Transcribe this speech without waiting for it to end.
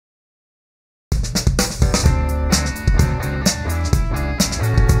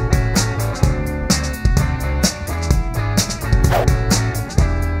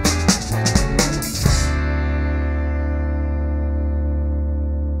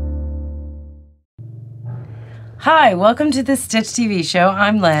Hi, welcome to the Stitch TV show.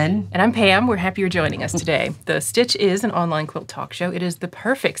 I'm Lynn. And I'm Pam. We're happy you're joining us today. The Stitch is an online quilt talk show. It is the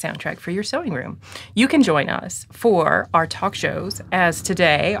perfect soundtrack for your sewing room. You can join us for our talk shows, as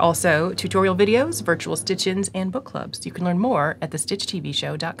today, also tutorial videos, virtual stitch-ins, and book clubs. You can learn more at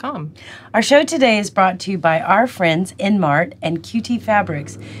thestitchtvshow.com. Our show today is brought to you by our friends EnMart and QT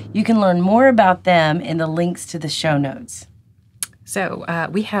Fabrics. You can learn more about them in the links to the show notes. So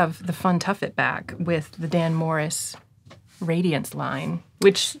we have the Fun Tuff It back with the Dan Morris Radiance line,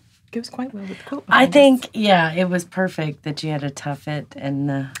 which goes quite well with the quilt. I think, yeah, it was perfect that you had a Tuff It and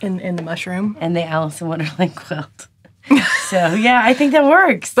the... In the mushroom. And the Alice in Wonderland quilt. So, yeah, I think that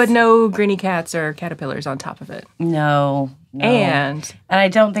works. But no greeny cats or caterpillars on top of it. No. And I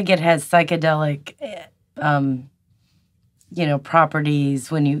don't think it has psychedelic,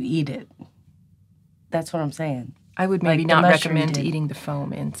 properties when you eat it. That's what I'm saying. I would maybe not recommend eating the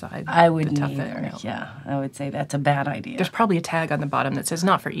foam inside. I wouldn't the either. No. Yeah, I would say that's a bad idea. There's probably a tag on the bottom that says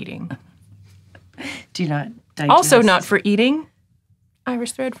not for eating. Do not digest. Also not for eating,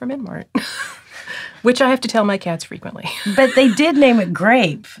 Irish thread from EnMart, which I have to tell my cats frequently. But they did name it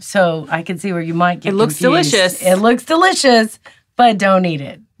grape, so I can see where you might get confused. Delicious. It looks delicious, but don't eat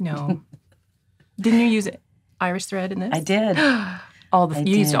it. No. Didn't you use Irish thread in this? I did.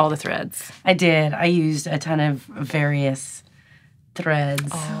 You used all the threads. I did. I used a ton of various threads.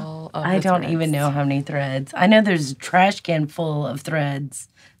 I don't even know how many threads. I know there's a trash can full of threads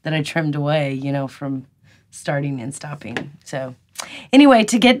that I trimmed away, from starting and stopping. So anyway,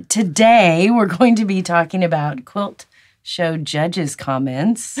 today, we're going to be talking about quilt show judges'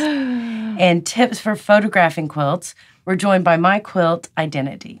 comments and tips for photographing quilts. We're joined by My Quilt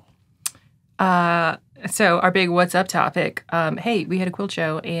Identity. So our big what's up topic, hey, we had a quilt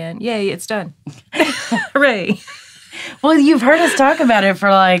show and yay, it's done. Hooray. Well, you've heard us talk about it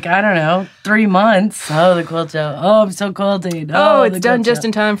for 3 months. Oh, the quilt show. Oh, I'm so quilting. Oh, it's done just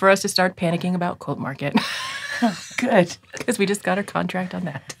in time for us to start panicking about Quilt Market. Good. Because we just got our contract on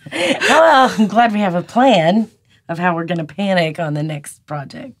that. Well, I'm glad we have a plan of how we're going to panic on the next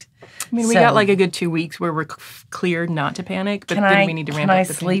project. I mean, we got a good 2 weeks where we're cleared not to panic, but then we need to ramp up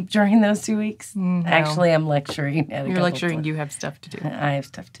the Can I sleep during those 2 weeks? No. Actually, I'm lecturing. You're lecturing, you have stuff to do. I have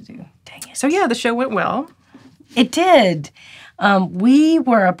stuff to do. Dang it. So yeah, the show went well. It did. We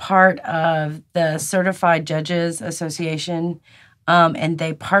were a part of the Certified Judges Association, and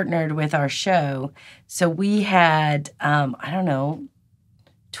they partnered with our show. So we had,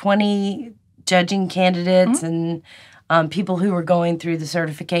 20 judging candidates and people who were going through the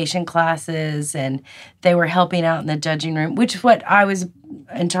certification classes, and they were helping out in the judging room, which is what I was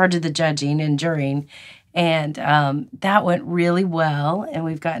in charge of the judging and jurying. And that went really well, and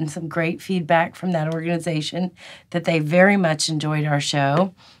we've gotten some great feedback from that organization that they very much enjoyed our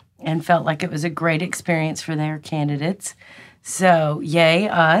show and felt like it was a great experience for their candidates. So yay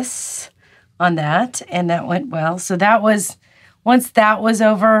us on that, and that went well. So that was, once that was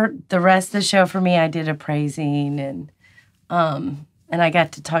over, the rest of the show for me, I did appraising, and I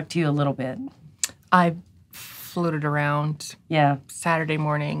got to talk to you a little bit. I floated around Saturday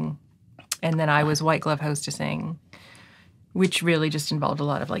morning, and then I was white glove hostessing, which really just involved a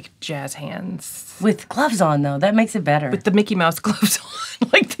lot of jazz hands. With gloves on, though. That makes it better. With the Mickey Mouse gloves on.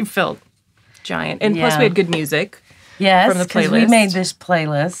 They felt giant. And plus we had good music. Yes, from the playlist. Because we made this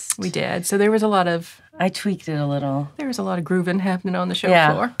playlist. We did. So there was a lot of... I tweaked it a little. There was a lot of grooving happening on the show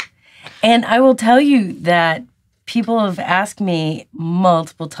floor. And I will tell you that people have asked me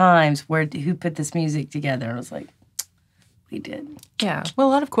multiple times who put this music together. I was like, we did. Yeah. Well,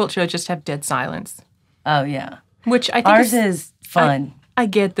 a lot of quilt shows just have dead silence. Oh, yeah. Which I think ours is fun. I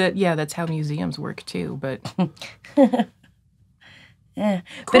get that, that's how museums work too, but... Yeah.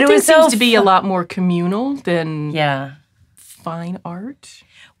 But it seems to be a lot more communal than fine art.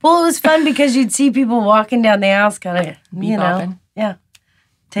 Well, it was fun because you'd see people walking down the aisle kind of, mouthing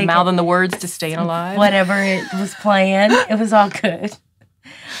the words to Staying Alive. Whatever it was playing. It was all good.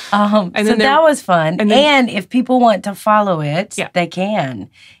 So that was fun. And if people want to follow it, they can.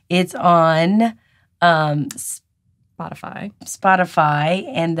 It's on Spotify,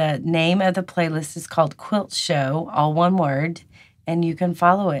 and the name of the playlist is called Quilt Show, all one word, and you can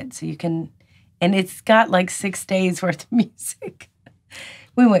follow it. So you can, and it's got 6 days worth of music.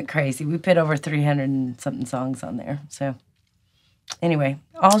 We went crazy. We put over 300 and something songs on there. So anyway,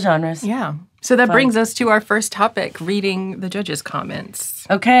 all genres. Yeah. So that brings us to our first topic, reading the judges' comments.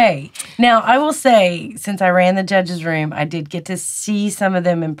 Okay. Now, I will say, since I ran the judges' room, I did get to see some of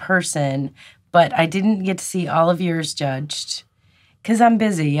them in person, but I didn't get to see all of yours judged because I'm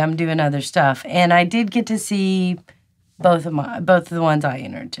busy. I'm doing other stuff. And I did get to see both of the ones I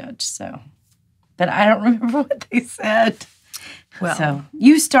entered judged. So but I don't remember what they said. Well, so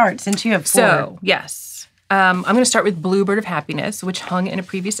you start since you have 4. So, yes. I'm going to start with Bluebird of Happiness, which hung in a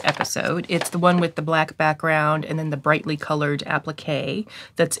previous episode. It's the one with the black background and then the brightly colored applique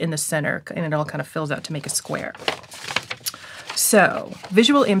that's in the center, and it all kind of fills out to make a square. So,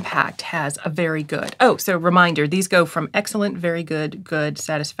 visual impact has a very good. Oh, so reminder, these go from excellent, very good, good,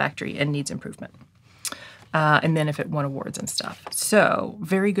 satisfactory, and needs improvement. And then if it won awards and stuff. So,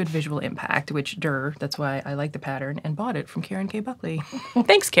 very good visual impact, which, that's why I like the pattern and bought it from Karen K. Buckley.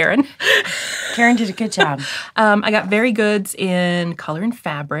 Thanks, Karen. Karen did a good job. I got very goods in color and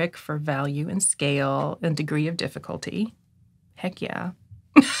fabric for value and scale and degree of difficulty. Heck yeah.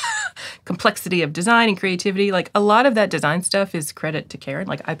 Complexity of design and creativity. Like, a lot of that design stuff is credit to Karen.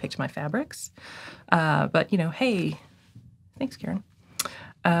 Like, I picked my fabrics. But, hey, thanks, Karen.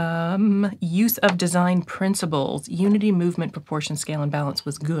 Use of design principles, unity, movement, proportion, scale, and balance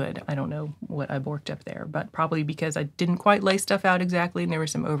was good. I don't know what I borked up there, but probably because I didn't quite lay stuff out exactly, and there were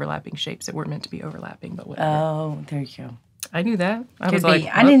some overlapping shapes that weren't meant to be overlapping, but whatever. Oh, there you go. I knew that. I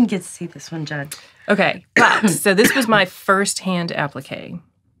didn't get to see this one, Judge. Okay, but so this was my first hand applique,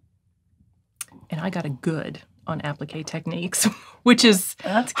 and I got a good on applique techniques, which is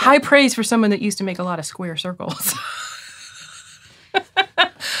high praise for someone that used to make a lot of square circles.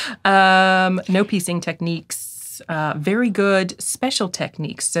 No piecing techniques, very good special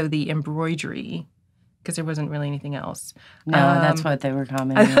techniques. So the embroidery, because there wasn't really anything else. No, that's what they were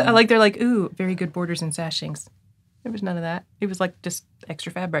commenting on. They're like, ooh, very good borders and sashings. There was none of that. It was like just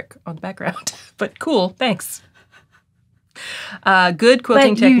extra fabric on the background. But cool, thanks. Good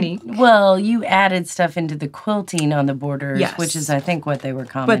quilting technique. You added stuff into the quilting on the borders, yes. Which is, I think, what they were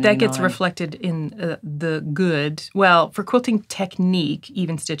commenting on. But that gets reflected in the good. Well, for quilting technique,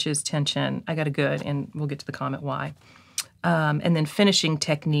 even stitches, tension, I got a good, and we'll get to the comment why. And then finishing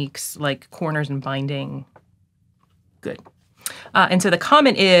techniques like corners and binding, good. And so the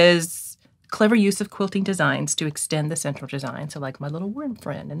comment is, clever use of quilting designs to extend the central design. So like my little worm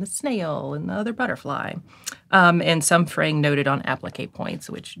friend and the snail and the other butterfly. And some fraying noted on applique points,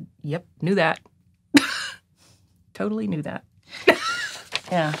 which, yep, knew that. Totally knew that.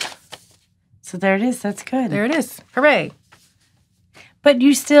 Yeah. So there it is. That's good. There it is. Hooray. But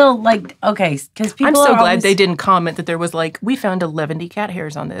you still, okay, because people I'm so glad they didn't comment that there was, we found 11 cat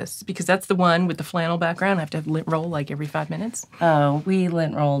hairs on this, because that's the one with the flannel background. I have to lint roll, every 5 minutes. Oh, we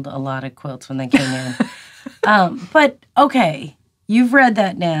lint rolled a lot of quilts when they came in. But, okay, you've read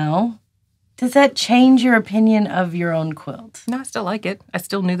that now. Does that change your opinion of your own quilt? No, I still like it. I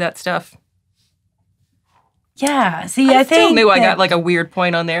still knew that stuff. Yeah, see, I still knew I got, a weird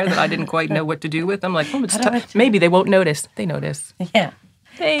point on there that I didn't quite know what to do with. I'm like, maybe they won't notice. They notice. Yeah.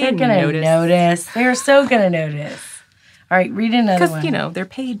 They're going to notice. They're so going to notice. All right, read another one. Because, they're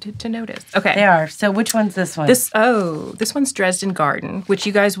paid to notice. Okay. They are. So which one's this one? This one's Dresden Garden, which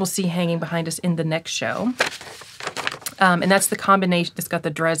you guys will see hanging behind us in the next show. And that's the combination. It's got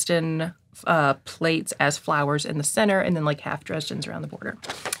the Dresden plates as flowers in the center, and then, half Dresdens around the border.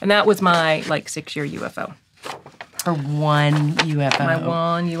 And that was my, 6-year UFO. For one UFO. My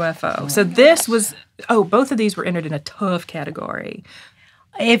one UFO. So this was, both of these were entered in a tough category.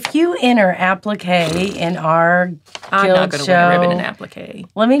 If you enter applique in our guild I'm not going to win a ribbon in applique.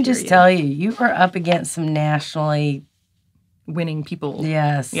 Let me just tell you, you are up against some nationally winning people.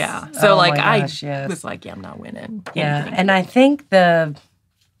 Yes. Yeah. So, yes. was like, yeah, I'm not winning. Yeah. And I think the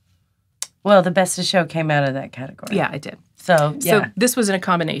best of show came out of that category. Yeah, it did. So this was in a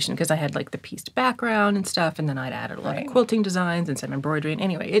combination because I had the pieced background and stuff, and then I'd added a lot of quilting designs and some embroidery. And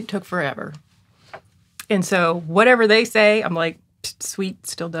anyway, it took forever. And so whatever they say, I'm like, sweet,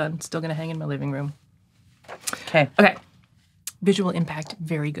 still done. Still going to hang in my living room. Okay. Visual impact,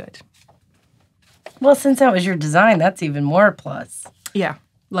 very good. Well, since that was your design, that's even more plus. Yeah.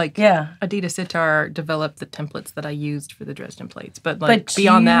 Adita Sitar developed the templates that I used for the Dresden plates. But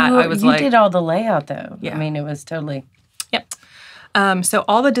beyond that, I was you did all the layout, though. Yeah. I mean, it was totally... Yep. So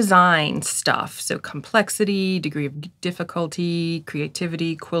all the design stuff, so complexity, degree of difficulty,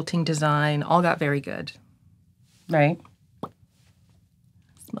 creativity, quilting design, all got very good. Right.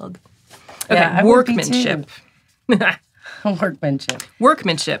 Smug. Okay, workmanship.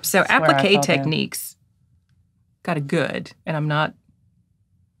 Workmanship. So applique techniques got a good, and I'm not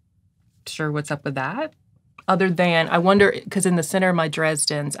sure what's up with that. Other than, I wonder, because in the center of my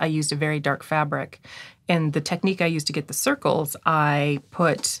Dresdens, I used a very dark fabric. And the technique I used to get the circles, I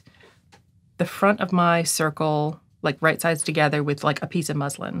put the front of my circle, right sides together with a piece of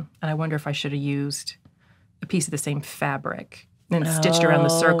muslin. And I wonder if I should have used a piece of the same fabric and stitched around the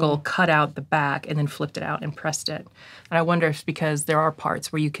circle, cut out the back, and then flipped it out and pressed it. And I wonder if it's because there are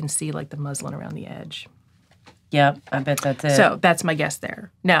parts where you can see like the muslin around the edge. Yep, I bet that's it. So that's my guess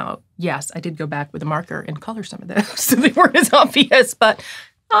there. Now, yes, I did go back with a marker and color some of those so they weren't as obvious, but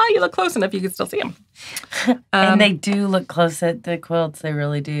you look close enough, you can still see them. And they do look close at the quilts. They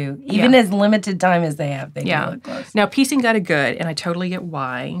really do. Even as limited time as they have, they do look close. Now, piecing got it good, and I totally get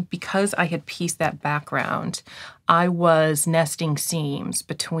why. Because I had pieced that background, I was nesting seams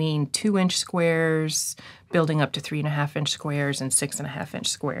between 2-inch squares, building up to 3.5-inch squares and 6.5-inch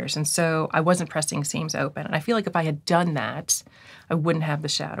squares. And so I wasn't pressing seams open. And I feel like if I had done that, I wouldn't have the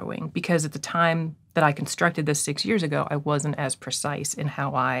shadowing, because at the time that I constructed this 6 years ago, I wasn't as precise in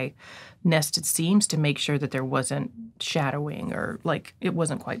how I nested seams to make sure that there wasn't shadowing, or like it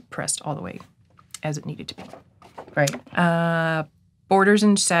wasn't quite pressed all the way as it needed to be. Right. Borders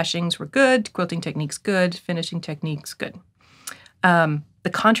and sashings were good. Quilting techniques good. Finishing techniques good. The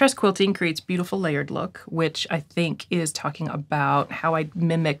contrast quilting creates beautiful layered look, which I think is talking about how I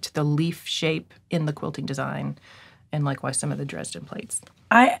mimicked the leaf shape in the quilting design, and likewise some of the Dresden plates.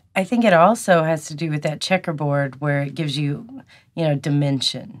 I think it also has to do with that checkerboard where it gives you,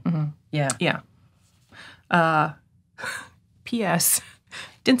 dimension. Mm-hmm. Yeah. Yeah. P.S.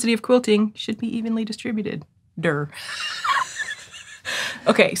 Density of quilting should be evenly distributed.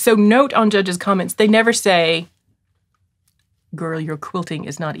 Okay, so note on judges' comments, they never say, girl, your quilting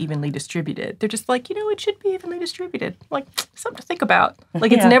is not evenly distributed. They're just like, it should be evenly distributed. Like, something to think about.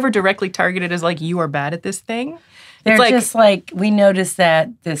 Like, it's never directly targeted as like, you are bad at this thing. They're it's just like, we noticed that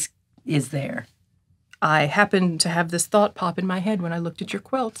this is there. I happened to have this thought pop in my head when I looked at your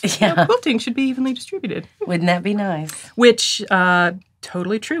quilt. Yeah. Quilting should be evenly distributed. Wouldn't that be nice? Which,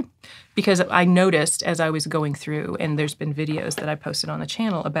 totally true. Because I noticed as I was going through, and there's been videos that I posted on the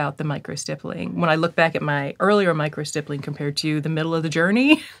channel about the micro-stippling. When I look back at my earlier micro-stippling compared to the middle of the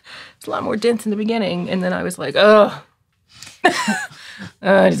journey, it's a lot more dense in the beginning. And then I was like,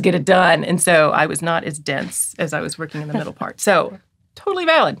 just get it done. And so I was not as dense as I was working in the middle part. So totally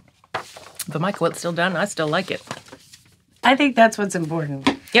valid. But my quilt's still done, and I still like it. I think that's what's important.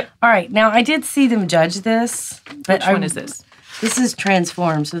 Yep. All right. Now, I did see them judge this. But Which one is this? This is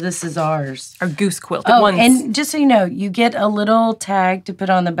Transform, so this is ours. Our goose quilt. And just so you know, you get a little tag to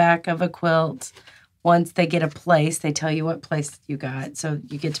put on the back of a quilt. Once they get a place, they tell you what place you got. So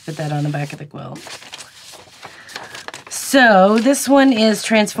you get to put that on the back of the quilt. So this one is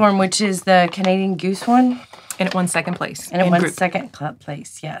Transform, which is the Canadian Goose one. And it won second place. And it won second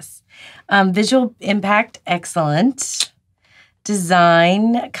place, yes. Visual impact, excellent.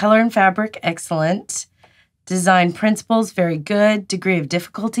 Design, color and fabric, excellent. Design principles, very good. Degree of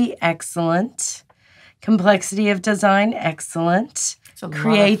difficulty, excellent. Complexity of design, excellent.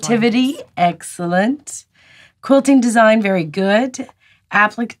 Creativity, excellent. Quilting design, very good.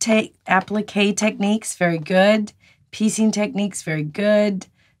 Applique techniques, very good. Piecing techniques, very good.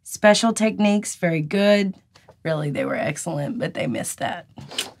 Special techniques, very good. Really, they were excellent, but they missed that.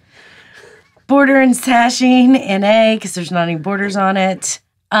 Border and sashing, NA, because there's not any borders on it.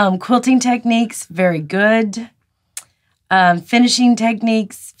 Quilting techniques, very good. Finishing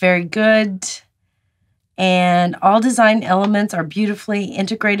techniques, very good. And all design elements are beautifully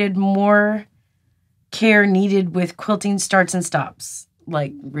integrated. More care needed with quilting starts and stops.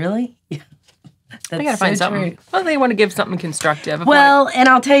 Like, really? They gotta find something. Well, they want to give something constructive. And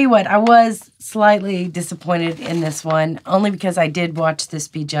I'll tell you what, I was slightly disappointed in this one, only because I did watch this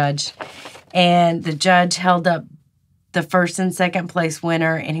be judged. And the judge held up the first and second place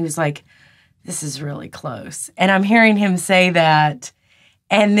winner, and he was like, this is really close. And I'm hearing him say that.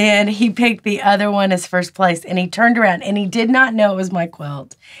 And then he picked the other one as first place, and he turned around, and he did not know it was my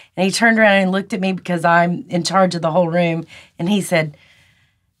quilt. And he turned around and looked at me because I'm in charge of the whole room, and he said,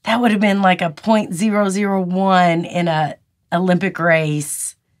 that would have been like a .001 in a Olympic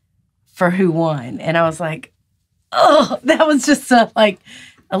race for who won. And I was like, oh, that was just like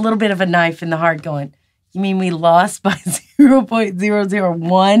a little bit of a knife in the heart going, you mean we lost by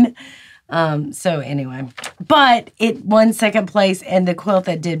 0.001? So anyway, but it won second place, and the quilt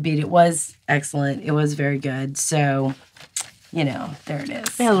that did beat it was excellent. It was very good. So, there it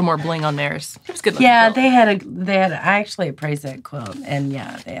is. They had a little more bling on theirs. It was good looking. Yeah, quilt. I actually appraised that quilt, and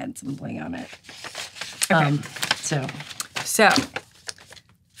yeah, they had some bling on it. Okay. So,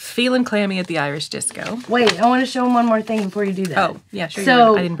 feeling clammy at the Irish disco. Wait, I want to show them one more thing before you do that. Oh, yeah, sure.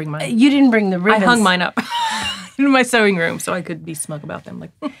 So, I didn't bring mine. You didn't bring the ribbons. I hung mine up in my sewing room so I could be smug about them.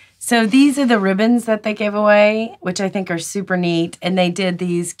 So these are the ribbons that they gave away, which I think are super neat. And they did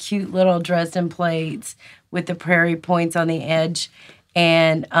these cute little Dresden plates with the prairie points on the edge.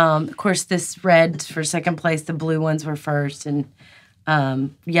 And, of course, this red for second place. The blue ones were first, and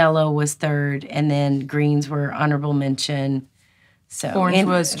yellow was third, and then greens were honorable mention. So Orange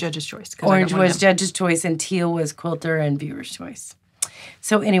was judge's choice. Orange was judge's choice, and teal was quilter and viewer's choice.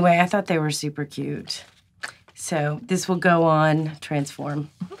 So anyway, I thought they were super cute. So this will go on Transform.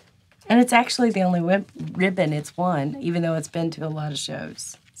 And it's actually the only ribbon it's won, even though it's been to a lot of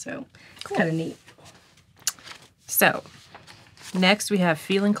shows. So it's kind of neat. So next we have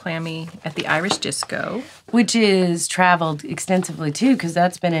Feeling Clammy at the Irish Disco. Which is traveled extensively, too, because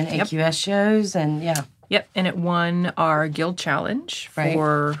that's been in AQS shows, and yeah. Yep, and it won our Guild Challenge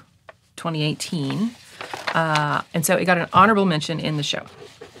for 2018. And so it got an honorable mention in the show.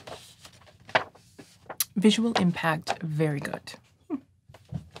 Visual impact, very good.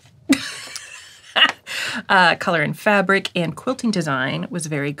 Color and fabric and quilting design was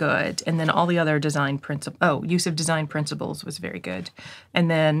very good. And then all the other design use of design principles was very good.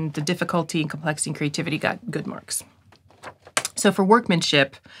 And then the difficulty and complexity and creativity got good marks. So for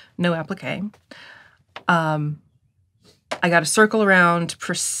workmanship, no applique. I got a circle around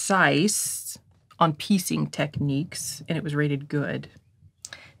precise on piecing techniques, and it was rated good.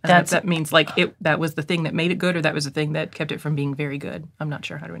 That means like that was the thing that made it good, or that was the thing that kept it from being very good. I'm not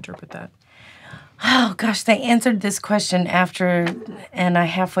sure how to interpret that. Oh, gosh, they answered this question after, and I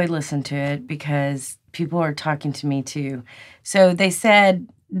halfway listened to it because people are talking to me too. So they said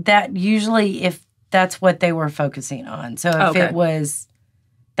that usually if that's what they were focusing on. So if it was,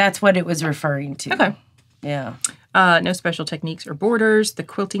 that's what it was referring to. Okay. Yeah. No special techniques or borders. The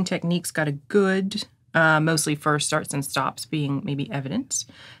quilting techniques got a good, mostly first starts and stops being maybe evident.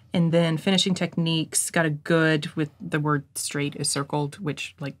 And then finishing techniques got a good with the word straight is circled,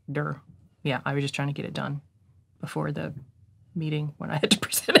 which like, yeah, I was just trying to get it done before the meeting when I had to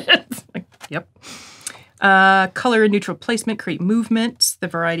present it. Like, yep. Color and neutral placement create movement. The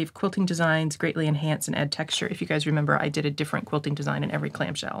variety of quilting designs greatly enhance and add texture. If you guys remember, I did a different quilting design in every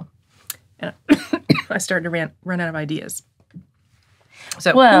clamshell. And I started to run out of ideas.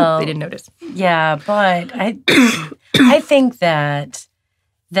 So they didn't notice. Yeah, but I think that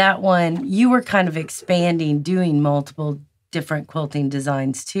one, you were kind of expanding, doing multiple different quilting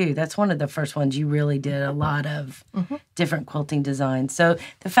designs too. That's one of the first ones you really did a lot of different quilting designs. So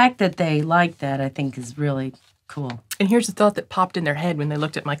the fact that they like that, I think, is really cool. And here's the thought that popped in their head when they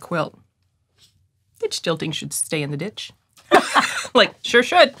looked at my quilt. Ditch quilting should stay in the ditch. Like, sure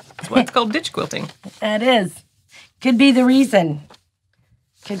should. That's why it's called ditch quilting. That is. Could be the reason.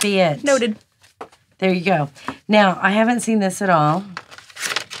 Could be it. Noted. There you go. Now, I haven't seen this at all.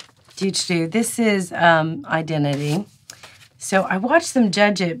 This is Identity. So I watched them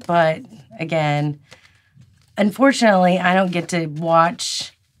judge it, but again, unfortunately, I don't get to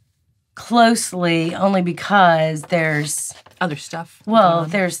watch closely only because there's other stuff. Well,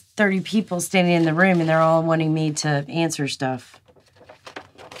 there's 30 people standing in the room, and they're all wanting me to answer stuff.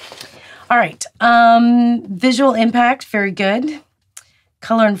 All right. Visual impact, very good.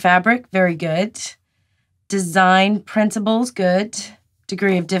 Color and fabric, very good. Design principles, good.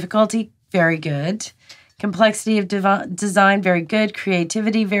 Degree of difficulty, very good. Complexity of design, very good.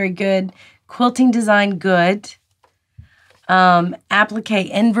 Creativity, very good. Quilting design, good. Applique.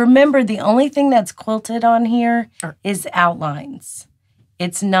 And remember, the only thing that's quilted on here is outlines.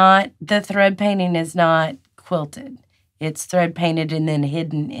 It's not, the thread painting is not quilted. It's thread painted and then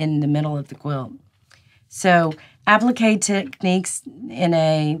hidden in the middle of the quilt. So applique techniques in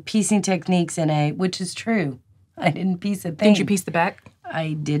A, piecing techniques in A, which is true. I didn't piece a thing. Didn't you piece the back?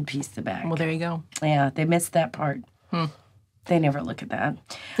 I did piece the back. Well, there you go. Yeah, they missed that part. They never look at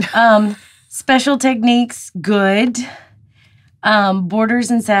that. Special techniques, good.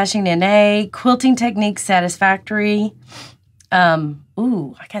 Borders and sashing in A. Quilting techniques, satisfactory.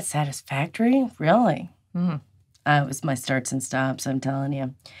 Ooh, I got satisfactory? Really? It was my starts and stops, I'm telling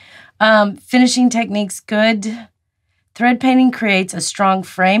you. Finishing techniques, good. Thread painting creates a strong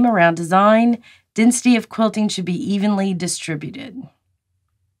frame around design. Density of quilting should be evenly distributed.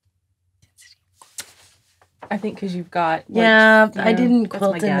 I think because you've got... I didn't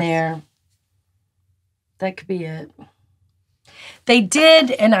quilt in there. That could be it. They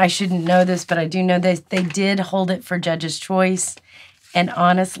did, and I shouldn't know this, but I do know this, they did hold it for Judge's Choice, and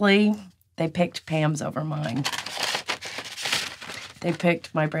honestly, they picked Pam's over mine. They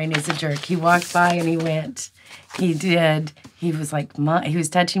picked My Brain is a Jerk. He walked by and he went. He did. He was like, he was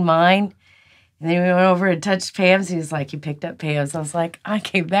touching mine, and then he went over and touched Pam's. He was like, he picked up Pam's. I was like, I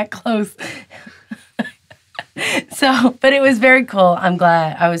came that close. So, but it was very cool. I'm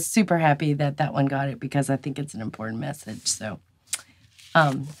glad. I was super happy that that one got it because I think it's an important message. So,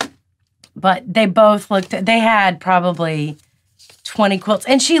 but they both looked, they had probably 20 quilts.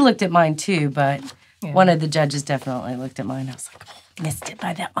 And she looked at mine too, but one of the judges definitely looked at mine. I was like, oh, missed it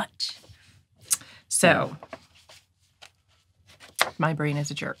by that much. So, my brain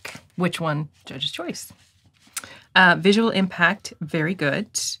is a jerk. Which one? Judge's choice. Visual impact, very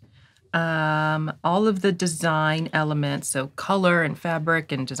good. All of the design elements, so color and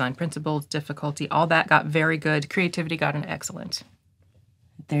fabric and design principles, difficulty, all that got very good. Creativity got an excellent.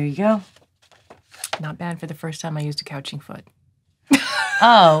 There you go. Not bad for the first time I used a couching foot.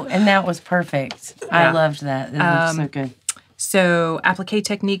 Oh, and that was perfect. I loved that. It looked so good. So applique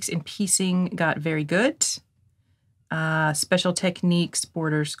techniques and piecing got very good. Special techniques,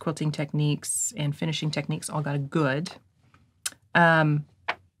 borders, quilting techniques, and finishing techniques all got a good.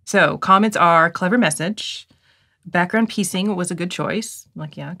 So comments are clever message. Background piecing was a good choice.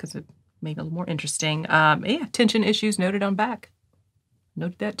 Like, yeah, because it made it a little more interesting. Tension issues noted on back.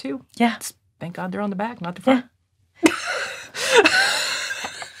 Noted that too. Yeah. Thank God they're on the back, not the front. Yeah.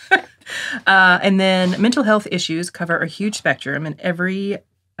 And then mental health issues cover a huge spectrum, and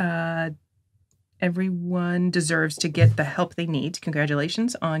everyone deserves to get the help they need.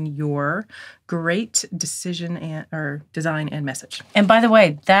 Congratulations on your great decision or design and message. And by the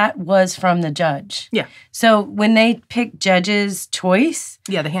way, that was from the judge. Yeah. So when they pick judge's choice,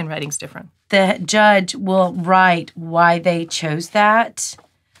 yeah, the handwriting's different. The judge will write why they chose that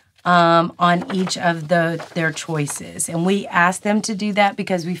on each of their choices. And we asked them to do that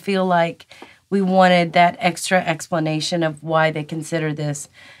because we feel like we wanted that extra explanation of why they consider this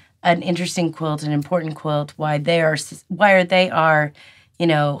an interesting quilt, an important quilt, why they are,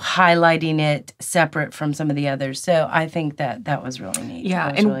 highlighting it separate from some of the others. So I think that was really neat. Yeah,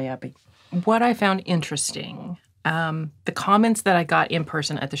 I was really happy. What I found interesting, the comments that I got in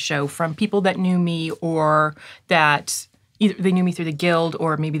person at the show from people that knew me or that either they knew me through the guild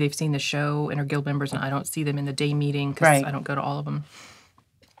or maybe they've seen the show and are guild members and I don't see them in the day meeting because I don't go to all of them.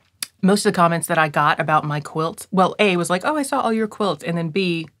 Most of the comments that I got about my quilt, well, A, was like, oh, I saw all your quilts. And then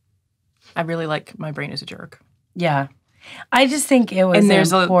B, I really like My Brain is a Jerk. Yeah. I just think it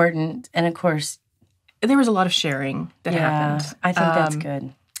was important. And of course, there was a lot of sharing that happened. I think that's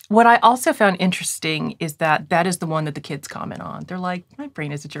good. What I also found interesting is that is the one that the kids comment on. They're like, my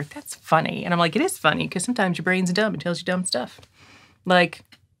brain is a jerk. That's funny. And I'm like, it is funny because sometimes your brain's dumb. It tells you dumb stuff. Like,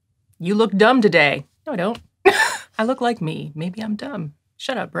 you look dumb today. No, I don't. I look like me. Maybe I'm dumb.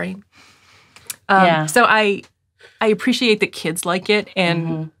 Shut up, brain. So I appreciate that kids like it,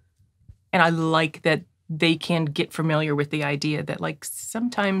 and I like that they can get familiar with the idea that, like,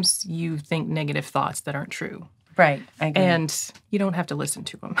 sometimes you think negative thoughts that aren't true. Right. I agree. And you don't have to listen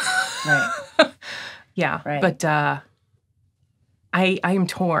to them. Right. Yeah. Right. But I am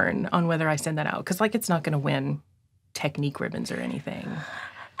torn on whether I send that out because, like, it's not going to win technique ribbons or anything.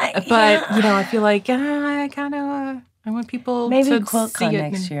 I feel like I kind of I want people maybe to QuiltCon see it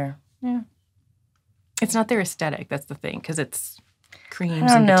next year. Yeah. It's not their aesthetic. That's the thing because it's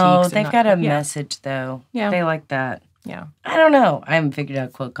creams. I don't know. And They've got a message though. Yeah. They like that. Yeah. I don't know. I haven't figured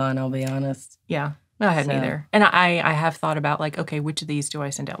out QuiltCon. I'll be honest. Yeah. No, I hadn't either. And I have thought about, like, okay, which of these do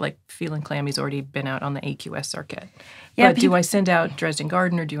I send out? Like, Feelin' Clammy's already been out on the AQS circuit. Yeah, but do I send out Dresden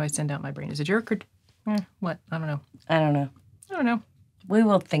Garden or do I send out My Brain is a Jerk? Or what? I don't know. I don't know. We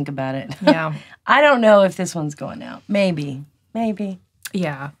will think about it. Yeah. I don't know if this one's going out. Maybe.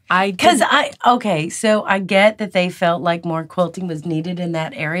 Yeah. So I get that they felt like more quilting was needed in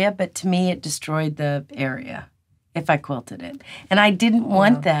that area, but to me it destroyed the area if I quilted it. And I didn't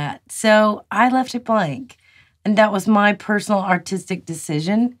want that. So I left it blank. And that was my personal artistic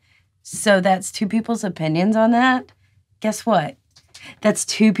decision. So that's two people's opinions on that. Guess what? That's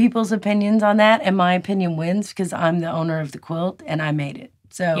two people's opinions on that, and my opinion wins because I'm the owner of the quilt and I made it.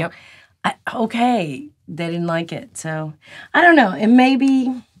 So, they didn't like it. So, I don't know. And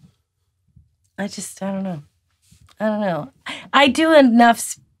maybe, I don't know. I do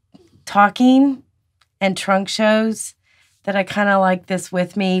enough talking and trunk shows that I kind of like this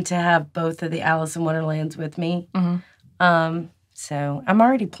with me to have both of the Alice in Wonderlands with me. Mm-hmm. So, I'm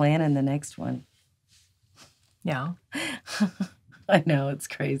already planning the next one. Yeah. I know, it's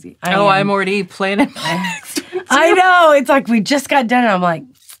crazy. I'm already planning my next one, I know. It's like we just got done. And I'm like,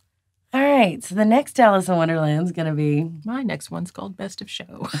 all right, so the next Alice in Wonderland is going to be... My next one's called Best of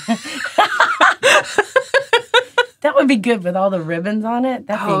Show. That would be good with all the ribbons on it.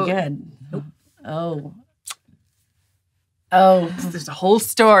 That'd be good. Nope. Oh. There's a whole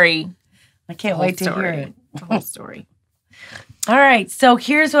story. I can't wait to hear it. It's a whole story. All right, so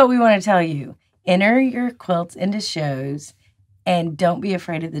here's what we want to tell you. Enter your quilts into shows. And don't be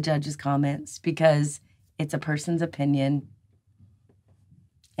afraid of the judges' comments because it's a person's opinion.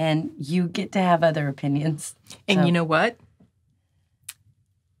 And you get to have other opinions. And you know what?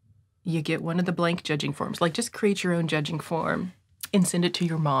 you get one of the blank judging forms. Like, just create your own judging form and send it to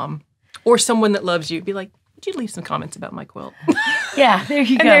your mom or someone that loves you. Be like, would you leave some comments about my quilt? Yeah, there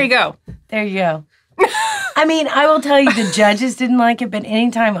you go. And there you go. There you go. I mean, I will tell you, the judges didn't like it, but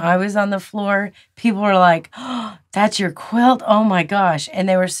anytime I was on the floor, people were like, oh, that's your quilt? Oh, my gosh. And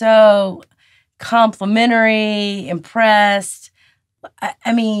they were so complimentary, impressed.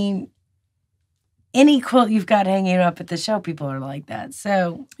 I mean, any quilt you've got hanging up at the show, people are like that.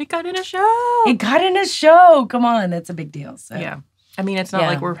 So it got in a show. It got in a show. Come on. That's a big deal. So yeah. I mean, it's not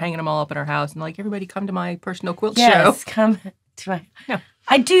like we're hanging them all up in our house and like, everybody come to my personal quilt show. Yes, come to my... No.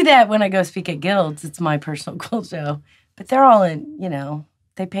 I do that when I go speak at guilds. It's my personal quilt show. But they're all in,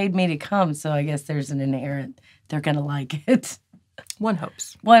 they paid me to come, so I guess there's an inherent, they're going to like it. One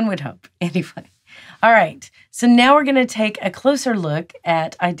hopes. One would hope. Anyway. All right. So now we're going to take a closer look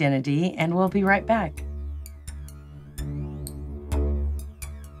at identity, and we'll be right back.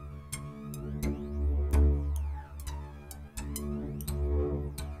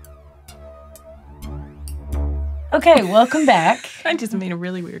 Okay, welcome back. I just made a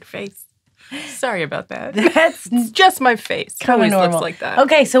really weird face. Sorry about that. That's just my face. It always normal. looks like that.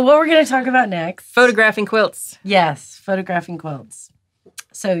 Okay, so what we're going to talk about next? Photographing quilts. Yes, photographing quilts.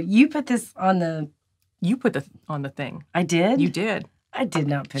 So you put this on the... You put it on the thing. I did? You did. I did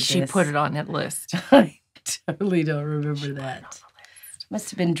not put She this. put it on that list. I totally don't remember that. Must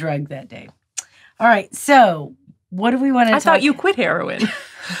have been drugged that day. All right, so what do we want to talk... I thought you quit heroin.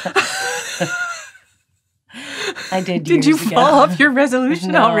 I did. Did you fall off your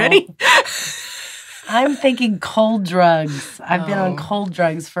resolution already? I'm thinking cold drugs. I've been on cold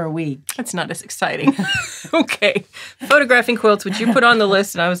drugs for a week. That's not as exciting. Okay. Photographing quilts, which you put on the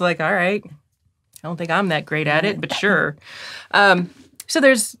list, and I was like, all right. I don't think I'm that great at it, but sure. So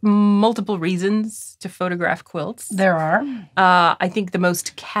there's multiple reasons to photograph quilts. There are. I think the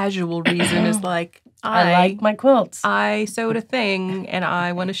most casual reason is like, I like my quilts. I sewed a thing, and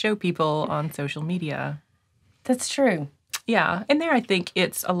I want to show people on social media. That's true. Yeah. And there I think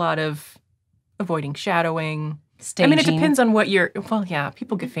it's a lot of avoiding shadowing. Staging. I mean, it depends on what you're... Well, yeah,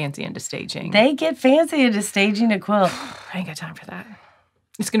 people get fancy into staging. They get fancy into staging a quilt. I ain't got time for that.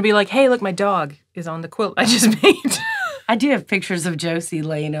 It's going to be like, hey, look, my dog is on the quilt I just made. I do have pictures of Josie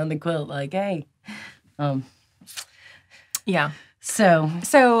laying on the quilt like, hey. Yeah. So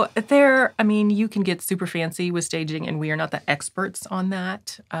there, I mean, you can get super fancy with staging, and we are not the experts on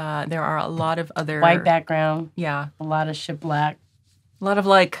that. There are a lot of other... White background. Yeah. A lot of shiplack. A lot of,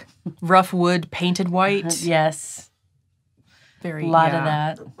 like, rough wood painted white. Yes. Very, a lot of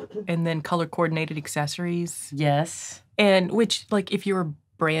that. And then color-coordinated accessories. Yes. And which, like, if you're a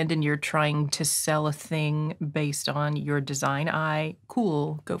brand and you're trying to sell a thing based on your design eye,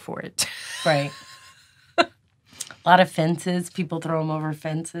 cool, go for it. Right. A lot of fences. People throw them over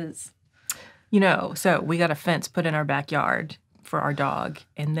fences. So we got a fence put in our backyard for our dog.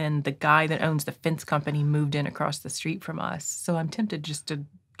 And then the guy that owns the fence company moved in across the street from us. So I'm tempted just to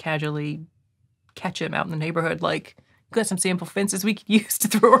casually catch him out in the neighborhood. Like, you got some sample fences we could use to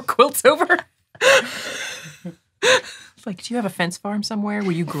throw our quilts over? It's like, do you have a fence farm somewhere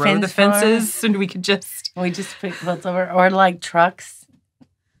where you grow the fences and we could just... We just put quilts over. Or like trucks.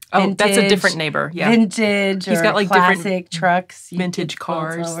 Vintage, that's a different neighbor. Yeah. Vintage. He's got like classic different trucks. Vintage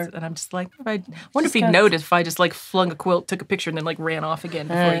cars. And I'm just like, I wonder if he'd notice if I just like flung a quilt, took a picture, and then like ran off again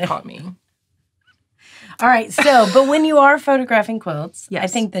before he caught me. All right. So, but when you are photographing quilts, yes. I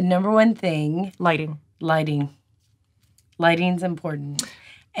think the number one thing... Lighting. Lighting's important.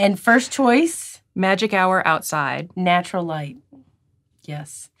 And first choice... Magic hour outside. Natural light.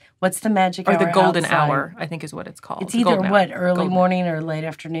 Yes. What's the magic hour outside? Or the golden outside? hour, I think is what it's called. It's either what, early morning or late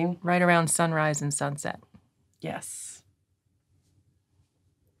afternoon? Right around sunrise and sunset. Yes.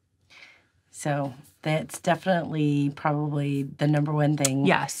 So that's definitely probably the number one thing.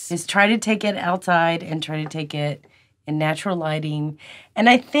 Yes. Is try to take it outside and try to take it in natural lighting. And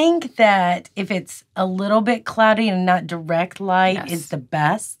I think that if it's a little bit cloudy and not direct light is the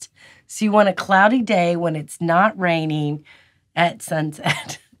best. So you want a cloudy day when it's not raining at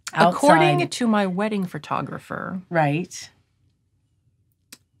sunset. Outside. According to my wedding photographer, right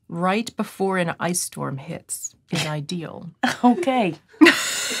before an ice storm hits is ideal. Okay.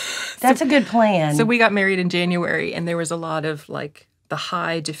 That's a good plan. So we got married in January, and there was a lot of like the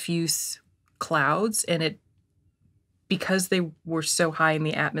high diffuse clouds, and because they were so high in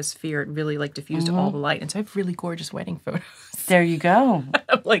the atmosphere, it really like diffused all the light. And so I have really gorgeous wedding photos. There you go.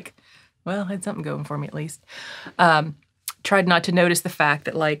 I'm like, well, I had something going for me at least. Tried not to notice the fact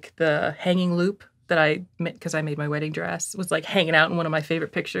that like the hanging loop that because I made my wedding dress was like hanging out in one of my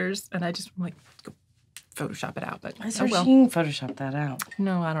favorite pictures. And I just like Photoshop it out, but I searched you can Photoshop that out.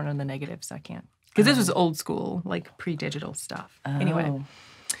 No, I don't know the negatives. I can't. Because this was old school, like pre-digital stuff. Anyway.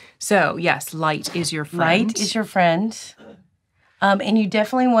 So, yes, light is your friend. Light is your friend. And you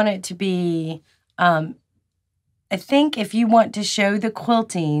definitely want it to be, I think if you want to show the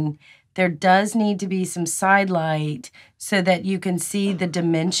quilting, there does need to be some side light so that you can see the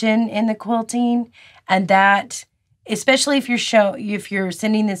dimension in the quilting. And that, especially if you're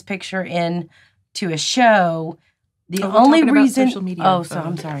sending this picture in to a show, the only reason... social media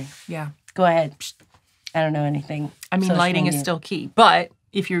I'm sorry. Yeah. Go ahead. I don't know anything. I mean, lighting is still key. But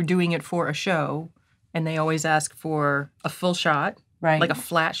if you're doing it for a show, and they always ask for a full shot, right, like a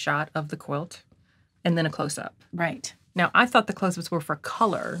flat shot of the quilt, and then a close-up. Right. Now, I thought the close-ups were for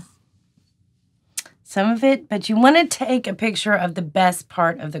color. Some of it, but you want to take a picture of the best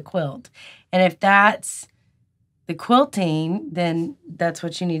part of the quilt. And if that's the quilting, then that's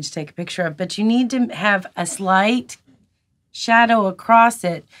what you need to take a picture of. But you need to have a slight shadow across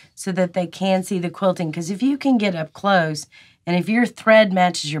it so that they can see the quilting. Because if you can get up close, and if your thread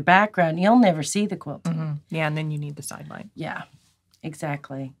matches your background, you'll never see the quilting. Mm-hmm. Yeah, and then you need the side light. Yeah,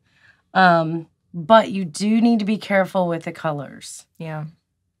 exactly. But you do need to be careful with the colors. Yeah.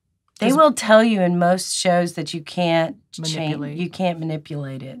 They will tell you in most shows that you can't manipulate. You can't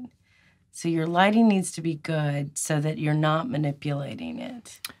manipulate it. So your lighting needs to be good so that you're not manipulating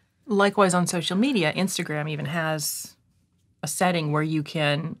it. Likewise on social media, Instagram even has a setting where you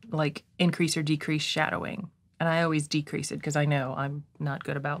can like increase or decrease shadowing. And I always decrease it because I know I'm not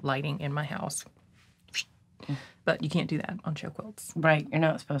good about lighting in my house. But you can't do that on show quilts. Right, you're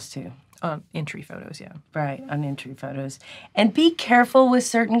not supposed to. Entry photos, yeah. Right, on entry photos. And be careful with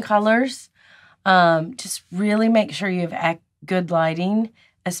certain colors. Just really make sure you have good lighting,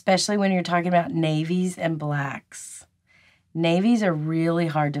 especially when you're talking about navies and blacks. Navies are really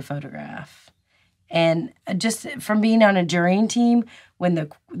hard to photograph. And just from being on a jurying team, when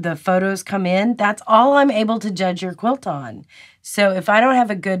the photos come in, that's all I'm able to judge your quilt on. So if I don't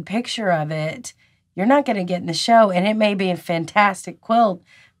have a good picture of it, you're not going to get in the show. And it may be a fantastic quilt,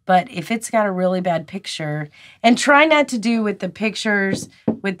 but if it's got a really bad picture, and try not to do with the pictures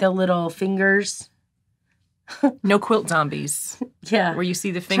with the little fingers. No quilt zombies. Yeah. Where you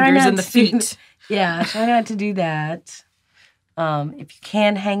see the fingers and the feet. Yeah, try not to do that. If you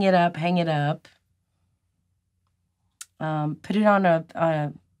can, hang it up, hang it up. Put it on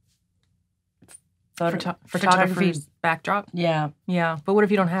a photographer's backdrop? Yeah. Yeah. But what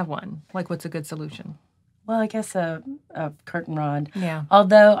if you don't have one? Like, what's a good solution? Well, I guess a curtain rod. Yeah.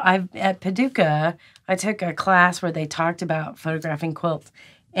 Although at Paducah, I took a class where they talked about photographing quilts.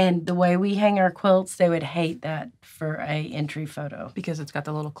 And the way we hang our quilts, they would hate that for a entry photo. Because it's got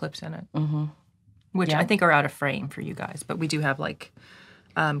the little clips in it. Mm-hmm. Which I think are out of frame for you guys. But we do have, like,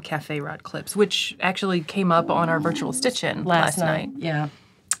 cafe rod clips, which actually came up on our virtual stitch-in last night. Yeah.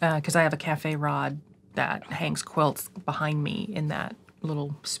 Because I have a cafe rod that hangs quilts behind me in that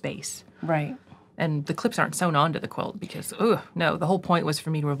little space. Right. And the clips aren't sewn onto the quilt because, no, the whole point was for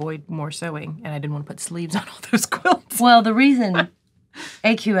me to avoid more sewing, and I didn't want to put sleeves on all those quilts. Well, the reason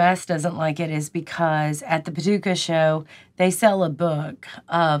AQS doesn't like it is because at the Paducah show, they sell a book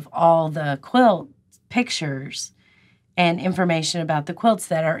of all the quilt pictures and information about the quilts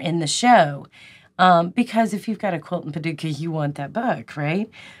that are in the show. Because if you've got a quilt in Paducah, you want that book, right?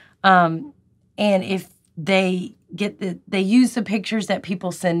 And if they use the pictures that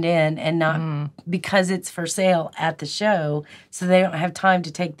people send in and not because it's for sale at the show, so they don't have time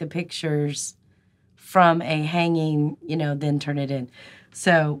to take the pictures from a hanging, then turn it in.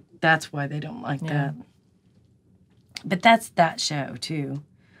 So that's why they don't like that. But that's that show, too.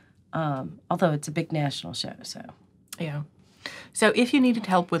 Although it's a big national show, so. Yeah. So if you needed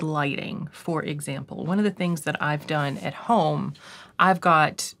help with lighting, for example, one of the things that I've done at home, I've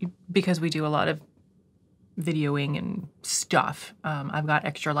got, because we do a lot of videoing and stuff, I've got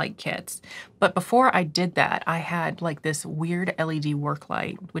extra light kits. But before I did that, I had like this weird LED work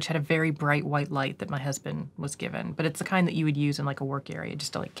light, which had a very bright white light that my husband was given. But it's the kind that you would use in like a work area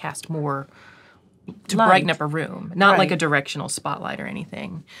just to like cast more, to brighten up a room. Not like a directional spotlight or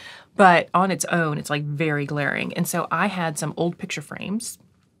anything. But on its own, it's like very glaring. And so I had some old picture frames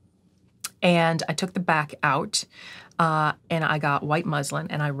and I took the back out and I got white muslin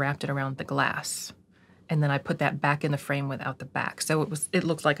and I wrapped it around the glass. And then I put that back in the frame without the back. So it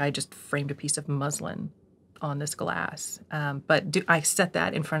looked like I just framed a piece of muslin on this glass. But I set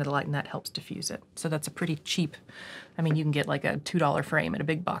that in front of the light and that helps diffuse it. So that's a pretty cheap, you can get like a $2 frame at a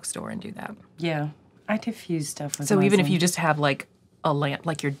big box store and do that. Yeah, I diffuse stuff with So muslin. even if you just have like a lamp,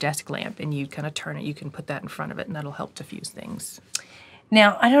 like your desk lamp, and you kind of turn it, you can put that in front of it and that'll help diffuse things.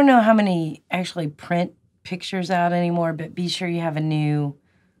 Now, I don't know how many actually print pictures out anymore, but be sure you have a new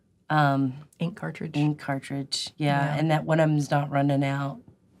ink cartridge. Yeah, and that one of them's not running out.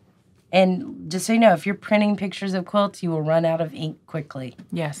 And just so you know, if you're printing pictures of quilts, you will run out of ink quickly.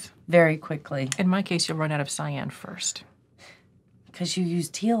 Yes. Very quickly. In my case, you'll run out of cyan first. Because you use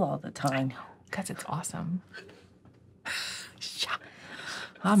teal all the time. I know, because it's awesome.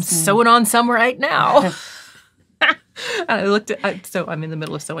 I'm sewing on some right now. I looked at, so I'm in the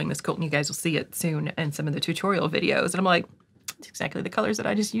middle of sewing this quilt, and you guys will see it soon in some of the tutorial videos. And I'm like, it's exactly the colors that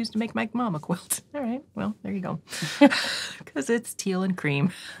I just used to make my mom a quilt. All right, well, there you go. Because it's teal and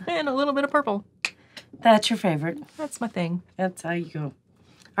cream and a little bit of purple. That's your favorite. That's my thing. That's how you go.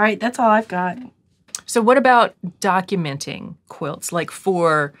 All right, that's all I've got. So what about documenting quilts, like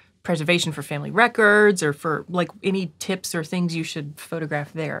for preservation for family records, or for like any tips or things you should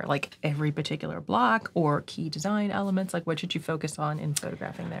photograph there, like every particular block or key design elements? Like what should you focus on in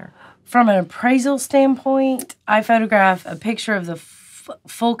photographing there? From an appraisal standpoint, I photograph a picture of the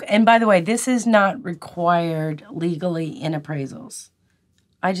full, and by the way, this is not required legally in appraisals.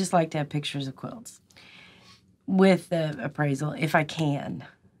 I just like to have pictures of quilts with the appraisal if I can.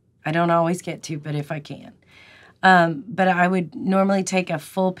 I don't always get to, but if I can. But I would normally take a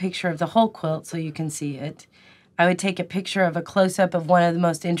full picture of the whole quilt so you can see it. I would take a picture of a close-up of one of the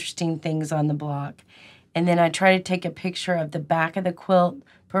most interesting things on the block. And then I try to take a picture of the back of the quilt,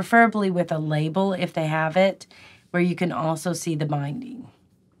 preferably with a label if they have it, where you can also see the binding.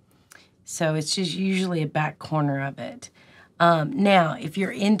 So it's just usually a back corner of it. Now, if you're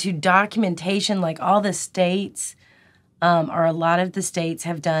into documentation, like all the states, or a lot of the states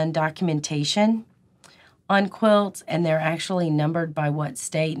have done documentation on quilts, and they're actually numbered by what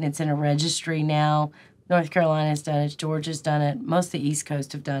state, and it's in a registry now. North Carolina's done it, Georgia's done it, most of the East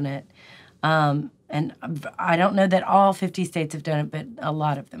Coast have done it. And I don't know that all 50 states have done it, but a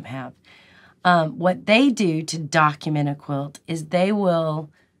lot of them have. What they do to document a quilt is they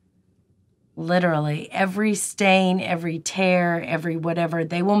will literally, every stain, every tear, every whatever,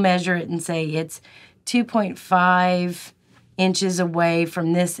 they will measure it and say it's 2.5 inches away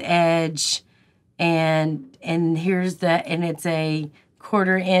from this edge, and here's and it's a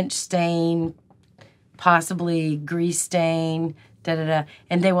 1/4 inch stain, possibly grease stain,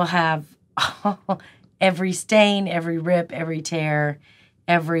 and they will have every stain, every rip, every tear,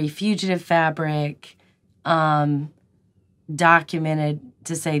 every fugitive fabric documented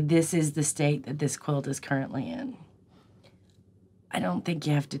to say this is the state that this quilt is currently in. I don't think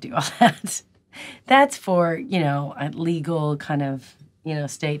you have to do all that. That's for, a legal kind of,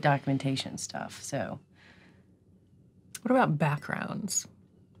 state documentation stuff. So, what about backgrounds?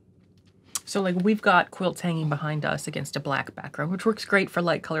 So, like, we've got quilts hanging behind us against a black background, which works great for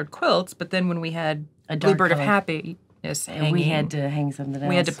light-colored quilts. But then when we had a Bluebird of Happiness hanging, we had to hang something else.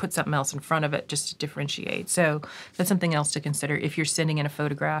 We had to put something else in front of it just to differentiate. So that's something else to consider. If you're sending in a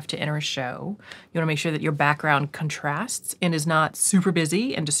photograph to enter a show, you want to make sure that your background contrasts and is not super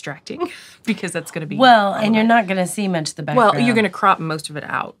busy and distracting, because that's going to be... Well, and you're not going to see much of the background. Well, you're going to crop most of it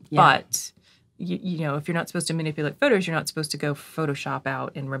out. Yeah. But, if you're not supposed to manipulate photos, you're not supposed to go Photoshop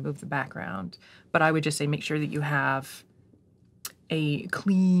out and remove the background. But I would just say make sure that you have a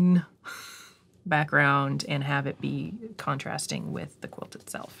clean background and have it be contrasting with the quilt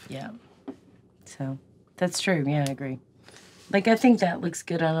itself. Yeah. So that's true. Yeah, I agree. Like, I think that looks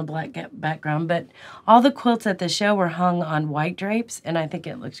good on a black background, but all the quilts at the show were hung on white drapes, and I think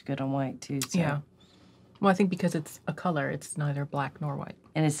it looked good on white too. So. Yeah. Well, I think because it's a color, it's neither black nor white.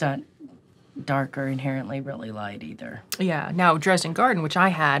 And it's not dark or inherently really light either. Yeah. Now, Dresden Garden, which I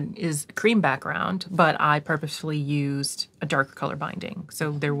had, is a cream background, but I purposefully used a darker color binding.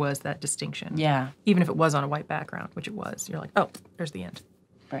 So there was that distinction. Yeah. Even if it was on a white background, which it was. You're like, oh, there's the end.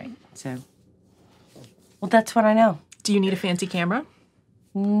 Right. So, well, that's what I know. Do you need a fancy camera?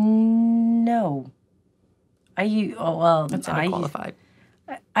 No. That's unqualified.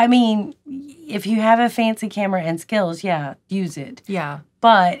 I mean, if you have a fancy camera and skills, yeah, use it. Yeah.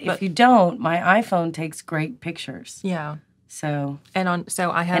 But if you don't, my iPhone takes great pictures. Yeah. So I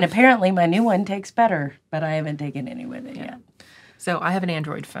have, and apparently my new one takes better, but I haven't taken any with it yet. So I have an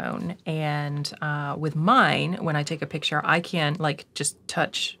Android phone, and with mine, when I take a picture, I can just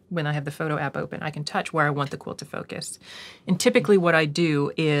touch, when I have the photo app open, I can touch where I want the quilt to focus. And typically what I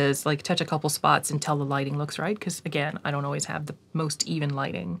do is touch a couple spots until the lighting looks right, because again, I don't always have the most even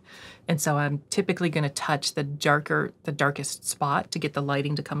lighting. And so I'm typically going to touch the darkest spot to get the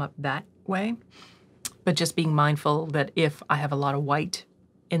lighting to come up that way. But just being mindful that if I have a lot of white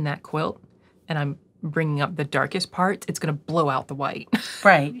in that quilt and I'm bringing up the darkest parts, it's going to blow out the white.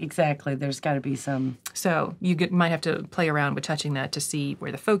 Right, exactly. There's got to be some... So you might have to play around with touching that to see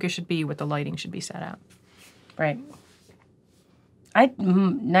where the focus should be, what the lighting should be set at. Right.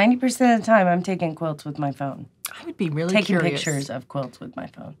 90% of the time, I'm taking quilts with my phone. I would be really Taking curious. pictures of quilts with my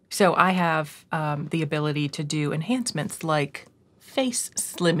phone. So I have the ability to do enhancements like face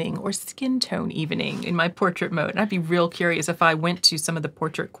slimming or skin tone evening in my portrait mode. And I'd be real curious if I went to some of the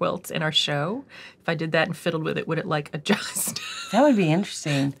portrait quilts in our show, if I did that and fiddled with it, would it like adjust? That would be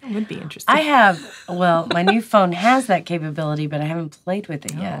interesting. That would be interesting. My new phone has that capability, but I haven't played with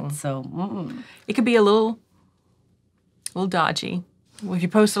it yet. So it could be a little dodgy. Well, if you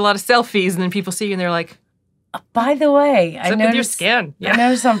post a lot of selfies and then people see you and they're like, by the way, I with your skin. I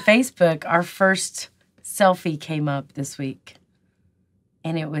noticed on Facebook our first selfie came up this week.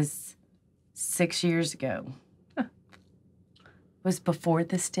 And it was 6 years ago. It was before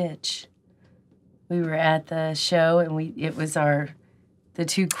the stitch. We were at the show, and it was the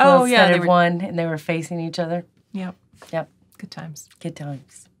two quilts that had won, and they were facing each other. Yep. Yep. Good times. Good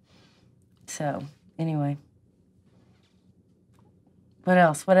times. So, anyway. What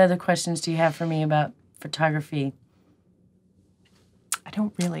else? What other questions do you have for me about photography? I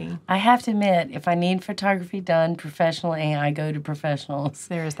don't really. I have to admit, if I need photography done professionally, I go to professionals.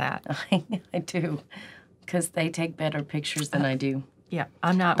 There's that. I do, because they take better pictures than I do. Yeah,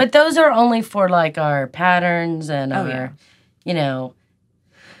 I'm not. But those are only for like our patterns and our,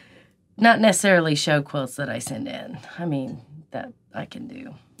 not necessarily show quilts that I send in. I mean, that I can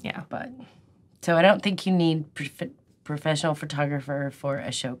do. Yeah. But, so I don't think you need professional photographer for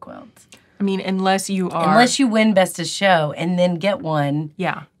a show quilt. I mean, unless you win Best of Show and then get one.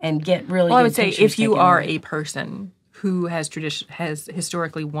 Yeah. And get really good I would say pictures if you taken are of it. a person who has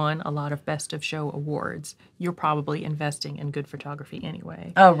historically won a lot of Best of Show awards, you're probably investing in good photography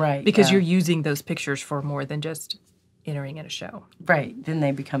anyway. Oh, right. Because you're using those pictures for more than just entering at a show. Right. Then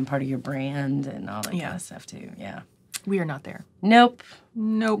they become part of your brand and all that kind of stuff too. Yeah. We are not there. Nope.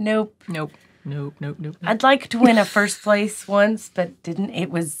 Nope. Nope. Nope. Nope, nope, nope. I'd like to win a first place once, but didn't. It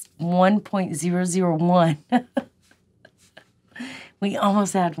was 1.001. We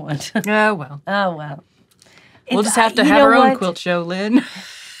almost had one. Oh, well. Oh, well. We'll just have to have our own quilt show, Lynn.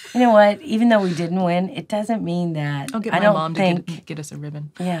 You know what? Even though we didn't win, it doesn't mean that. I'll get my mom to get us a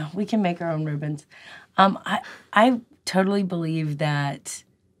ribbon. Yeah, we can make our own ribbons. I totally believe that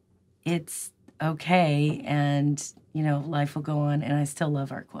it's okay and, life will go on, and I still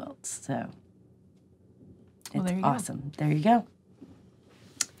love our quilts, so... It's awesome. There you go.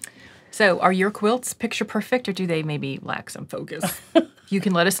 So, are your quilts picture perfect, or do they maybe lack some focus? You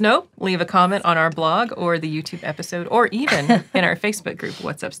can let us know. Leave a comment on our blog or the YouTube episode, or even in our Facebook group,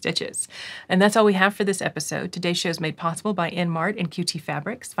 What's Up Stitches. And that's all we have for this episode. Today's show is made possible by EnMart and QT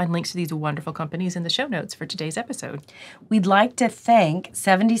Fabrics. Find links to these wonderful companies in the show notes for today's episode. We'd like to thank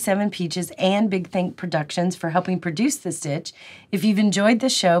 77 Peaches and Big Think Productions for helping produce The Stitch. If you've enjoyed the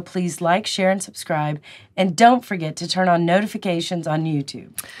show, please like, share, and subscribe. And don't forget to turn on notifications on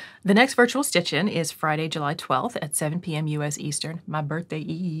YouTube. The next virtual stitch-in is Friday, July 12th at 7 p.m. U.S. Eastern, my birthday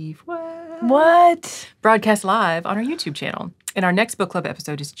eve. What? Broadcast live on our YouTube channel. And our next book club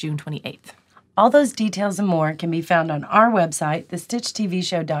episode is June 28th. All those details and more can be found on our website,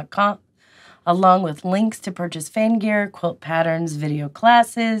 thestitchtvshow.com, along with links to purchase fan gear, quilt patterns, video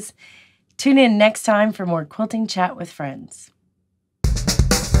classes. Tune in next time for more quilting chat with friends.